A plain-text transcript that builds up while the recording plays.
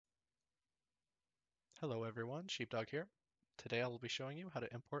Hello everyone, Sheepdog here. Today I will be showing you how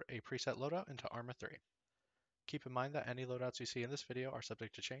to import a preset loadout into Arma 3. Keep in mind that any loadouts you see in this video are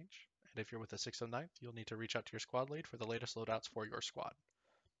subject to change, and if you're with the 609th, you'll need to reach out to your squad lead for the latest loadouts for your squad.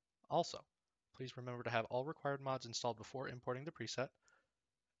 Also, please remember to have all required mods installed before importing the preset.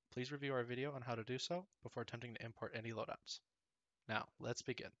 Please review our video on how to do so before attempting to import any loadouts. Now, let's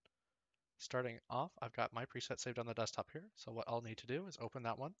begin. Starting off, I've got my preset saved on the desktop here, so what I'll need to do is open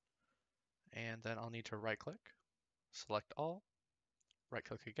that one, and then I'll need to right click, select all, right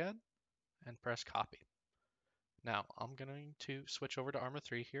click again, and press copy. Now I'm going to switch over to Arma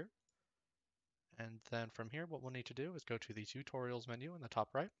 3 here, and then from here what we'll need to do is go to the tutorials menu in the top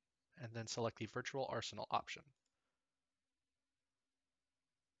right, and then select the virtual arsenal option.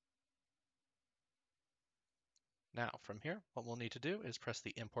 Now from here what we'll need to do is press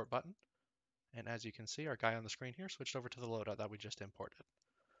the import button, and as you can see our guy on the screen here switched over to the loadout that we just imported.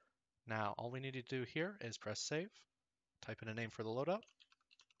 Now all we need to do here is press save, type in a name for the loadout,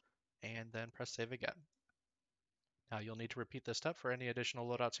 and then press save again. Now you'll need to repeat this step for any additional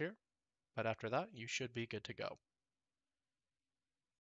loadouts here, but after that you should be good to go.